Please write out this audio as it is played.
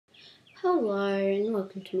Hello and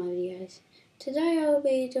welcome to my videos. Today I'll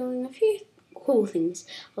be doing a few cool things.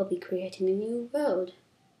 I'll be creating a new world.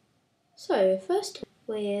 So first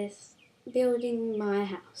with building my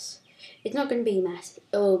house. It's not going to be massive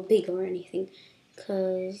or big or anything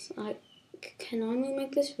because I can only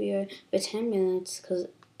make this video for 10 minutes because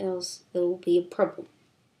else there will be a problem.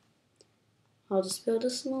 I'll just build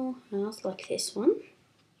a small house like this one.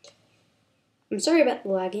 I'm sorry about the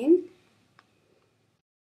lagging.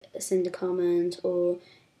 Send a comment or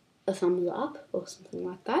a thumbs up or something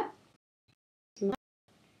like that.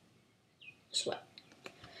 Sweat.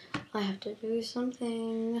 I have to do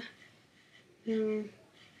something. I'm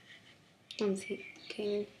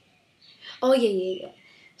thinking. Oh yeah.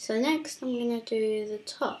 So next I'm gonna do the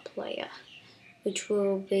top layer, which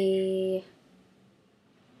will be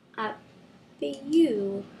a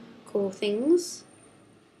few cool things.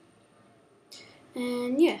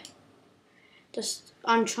 And yeah,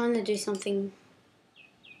 I'm trying to do something.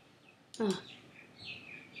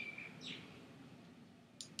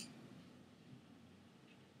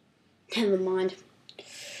 Never mind.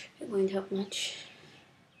 It won't help much.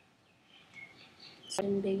 So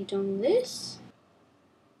I'm going to be doing this.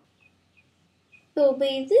 It'll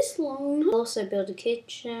be this long. I'll also build a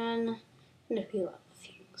kitchen and a few other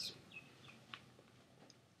things.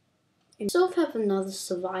 I sort of have another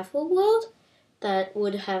survival world that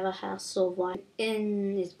would have a house sort of like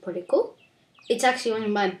in. It's pretty cool. It's actually one of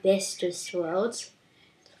my bestest worlds,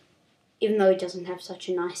 even though it doesn't have such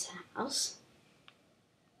a nice house.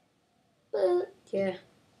 But yeah,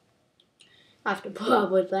 I have to put up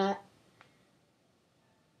with that.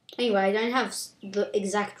 Anyway, I don't have the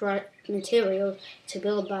exact right material to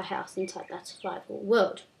build my house inside that survival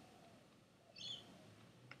world.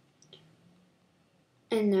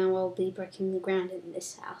 And now I'll be breaking the ground in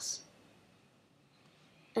this house.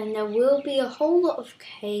 And there will be a whole lot of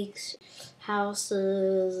cakes,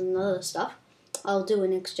 houses, and other stuff. I'll do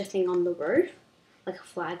an extra thing on the roof, like a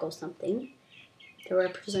flag or something, to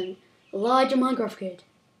represent a larger Minecraft kid.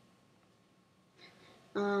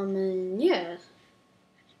 And yeah.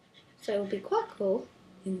 So it'll be quite cool,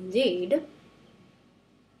 indeed.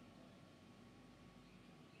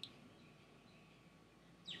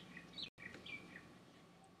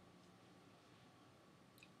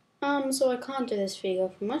 So I can't do this video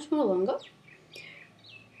for much more longer.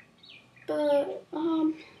 But,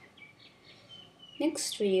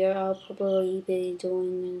 next video I'll probably be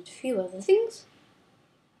doing a few other things.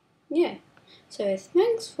 Yeah. So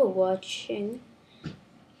thanks for watching.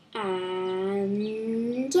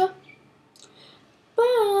 And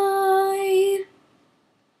bye!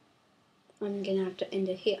 I'm gonna have to end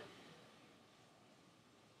it here.